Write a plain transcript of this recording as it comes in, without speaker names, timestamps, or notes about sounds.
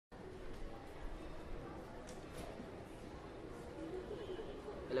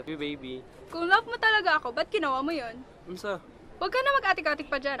love you, baby. Kung love mo talaga ako, ba't ginawa mo yun? Unsa? Huwag ka na mag-atik-atik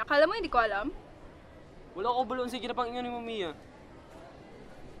pa dyan. Akala mo hindi ko alam? Wala ko balon sige na pang inyo ni Mamiya.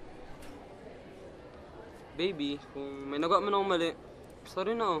 Baby, kung may nagawa man akong mali,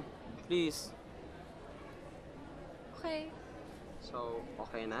 sorry na oh. Please. Okay. So,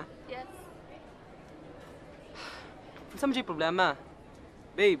 okay na? Yes. Unsa man siya problema?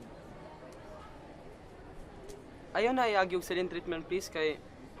 Babe. Ayaw na iagyog silent treatment please kay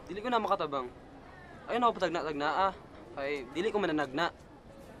dili ko na makatabang. Ayaw na ako patagna-tagna kay dili ko mananagna.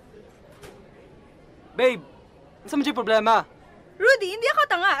 Babe, unsa man siya problema? Rudy, hindi ako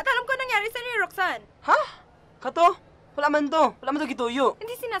tanga at alam ko nangyari sa ni Roxanne. Ha? Kato? Wala man to. Wala man to gituyo.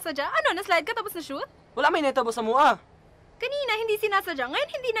 Hindi sinasadya? Ano, na-slide ka tapos na-shoot? Wala may netabo sa mua. Kanina, hindi sinasadya. Ngayon,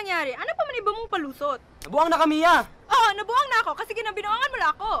 hindi nangyari. Ano pa man iba mong palusot? Nabuang na kami ya. Oo, nabuang na ako kasi ginabinawangan mo na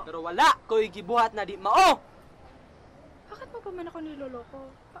ako. Pero wala ko'y gibuhat na di mao. Bakit mo pa man ako niloloko?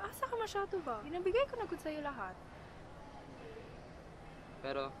 Paasa ka masyado ba? Ginabigay ko na good sa'yo lahat.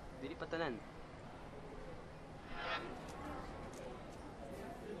 Pero, dili pa tanan.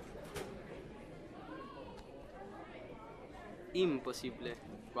 Imposible.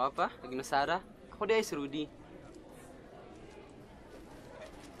 Guwapa, naging Sara. Ako di ay si Rudy.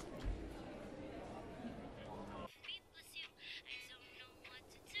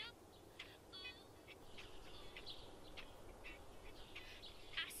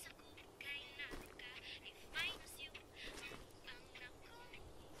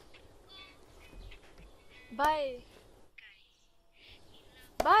 Bye.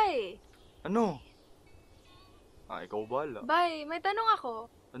 Bye. Ano? Ikaw bala. Bye. May tanong ako.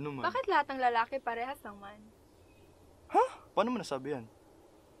 Ano man? Bakit lahat ng lalaki parehas lang man? Ha? Paano mo nasabi yan?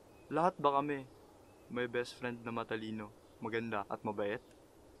 Lahat ba kami may best friend na matalino, maganda at mabait?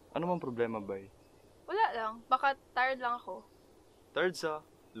 Ano man problema, bay? Wala lang. Baka tired lang ako. Third sa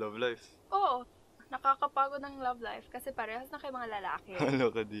love life. Oo. Nakakapagod ng love life kasi parehas na kayo mga lalaki.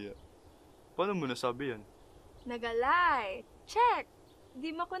 Ano ka diya? Paano mo nasabi yan? Nagalay. Check.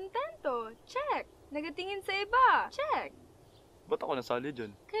 Di makontento. Check. Nagatingin sa iba. Check. Ba't ako nasali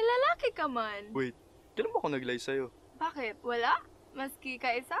dyan? Kay lalaki ka man. Wait, kailan ba ako naglay sa'yo? Bakit? Wala? Maski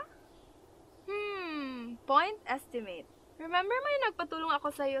ka isa? Point estimate. Remember mo yung nagpatulong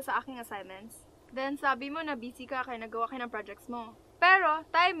ako sa'yo sa aking assignments? Then sabi mo na busy ka kaya nagawa kayo ng projects mo. Pero,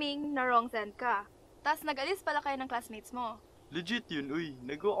 timing, na wrong send ka. Tas nag-alis pala kayo ng classmates mo. Legit yun, uy.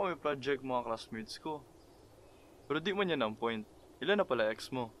 Nagawa kami project mga classmates ko. Pero di man yan ang point. Ilan na pala ex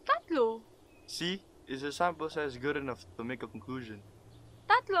mo? 3. See? Is the sample size good enough to make a conclusion?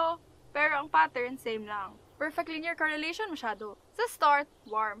 3. Pero ang pattern, same lang. Perfect linear correlation masyado. Sa start,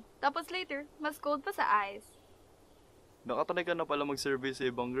 warm. Tapos later, mas cold pa sa eyes. Nakatry ka na pala mag-survey sa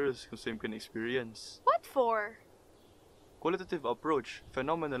ibang girls kung same ka na experience. What for? Qualitative approach,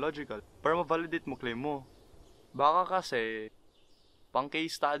 phenomenological, para ma-validate mo claim mo. Baka kasi, pang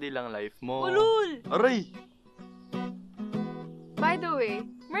case study lang life mo. Ulul! Aray! By the way,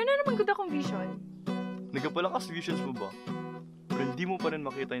 meron na naman good akong vision. Nagpalakas visions mo ba? Pero hindi mo pa rin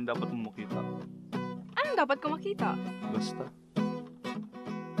makita yung dapat mo makita. Anong dapat ko makita? Basta.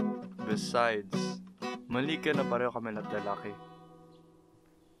 Besides, mali ka na pareho kami lahat lalaki.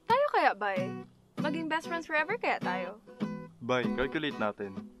 Tayo kaya, bye? Maging best friends forever kaya tayo? Bye, calculate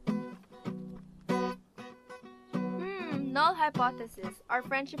natin. Null hypothesis. Our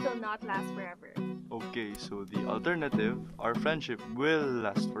friendship will not last forever. Okay, so the alternative, our friendship will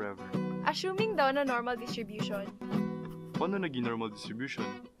last forever. Assuming daw na normal distribution. Paano naging normal distribution?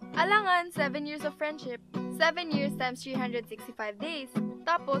 Alangan, 7 years of friendship. 7 years times 365 days.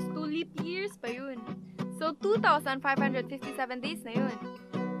 Tapos, 2 leap years pa yun. So, 2,557 days na yun.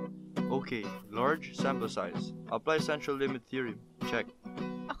 Okay, large sample size. Apply central limit theorem. Check.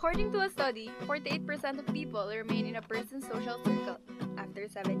 According to a study, 48% of people remain in a person's social circle after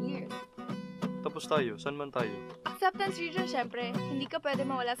 7 years. Tapos tayo, saan man tayo? Acceptance region, syempre. Hindi ka pwede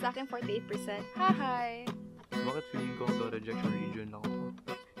mawala sa akin 48%. Hi! Bakit feeling ko ang rejection region lang ako?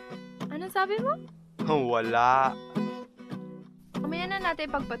 Ano sabi mo? Wala! Mamaya na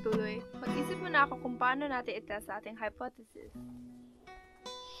natin pagpatuloy. Mag-isip mo na ako kung paano natin itest sa ating hypothesis.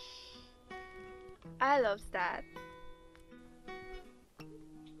 I love that.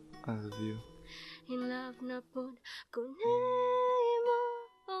 I love you. In love na po ko na mo.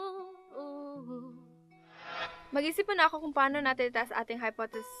 Mag-isip mo na ako kung paano natin itest ating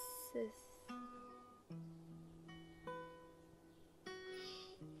hypothesis.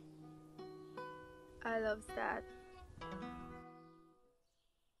 I love that.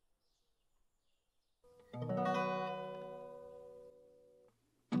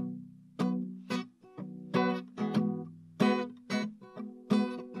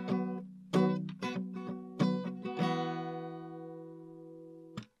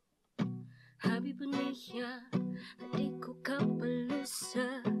 ba niya? Di ko kapalo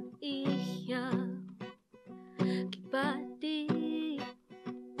sa iya. Kibati.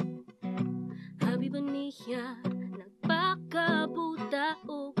 Habi ba niya? Nagpakabuta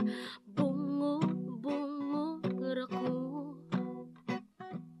o bungot ako.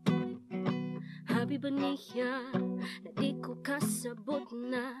 Habi ba niya? Na di ko kasabot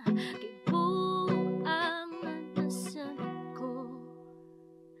na kibuang nasan ko.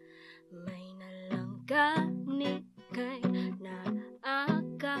 May nalanggani kay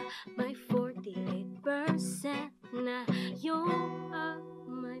naaka. May 48% na you are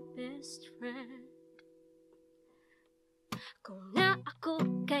my best friend. Kung na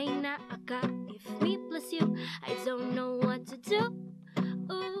ako kay naaka, if me plus you, I don't know what to do.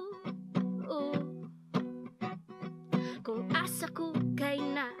 Ooh, ooh. Kung asa ko kay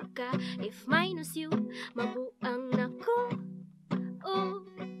naaka, if minus you, mabuang nako. Ooh,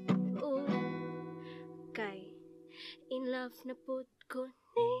 ooh. Kay in love na pud ko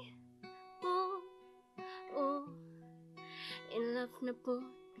ni mo. Oh, in love na pud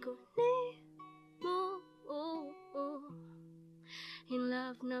ko ni mo. Oh, oh. In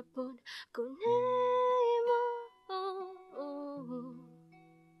love na pud ko ni mo. Oh, oh.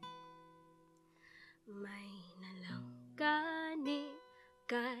 May nalanggani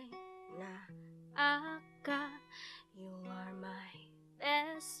kay naaka. You are my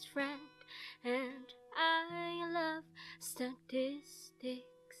best friend, and I love statistics.